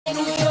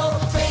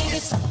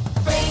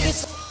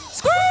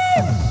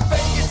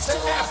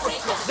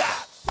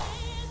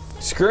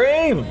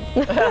Scream!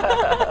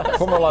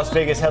 Former Las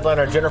Vegas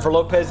headliner Jennifer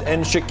Lopez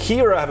and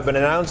Shakira have been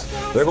announced.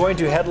 They're going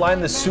to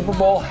headline the Super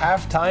Bowl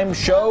halftime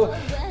show,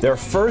 their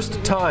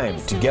first time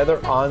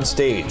together on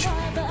stage.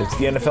 It's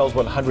the NFL's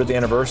 100th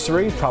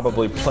anniversary,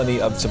 probably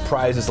plenty of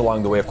surprises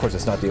along the way. Of course,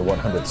 it's not the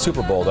 100th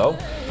Super Bowl, though.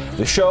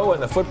 The show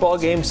and the football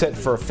game set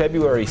for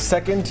February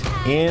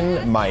 2nd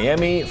in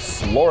Miami,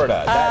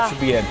 Florida. That should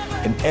be an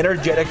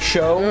energetic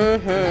show.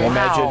 I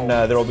imagine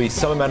there will be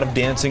some amount of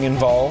dancing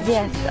involved.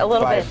 Yes, a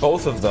little bit. By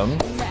both of them.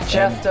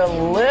 Just a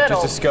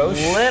little. Just a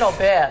skosh? Little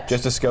bit.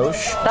 Just a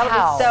skosh? That'll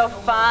be so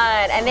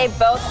fun. And they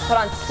both put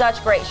on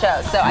such great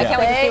shows. So I can't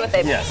wait to see what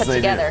they've put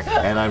together. Do.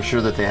 And I'm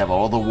sure that they have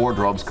all the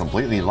wardrobes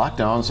completely locked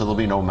down, so there'll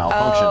be no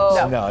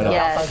malfunctions. No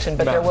malfunction,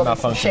 but there will be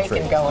some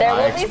shaking going on. There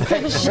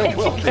will be some shaking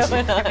going on. It's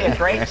going to be a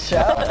great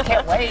show.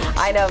 Can't wait.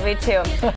 I know, me too.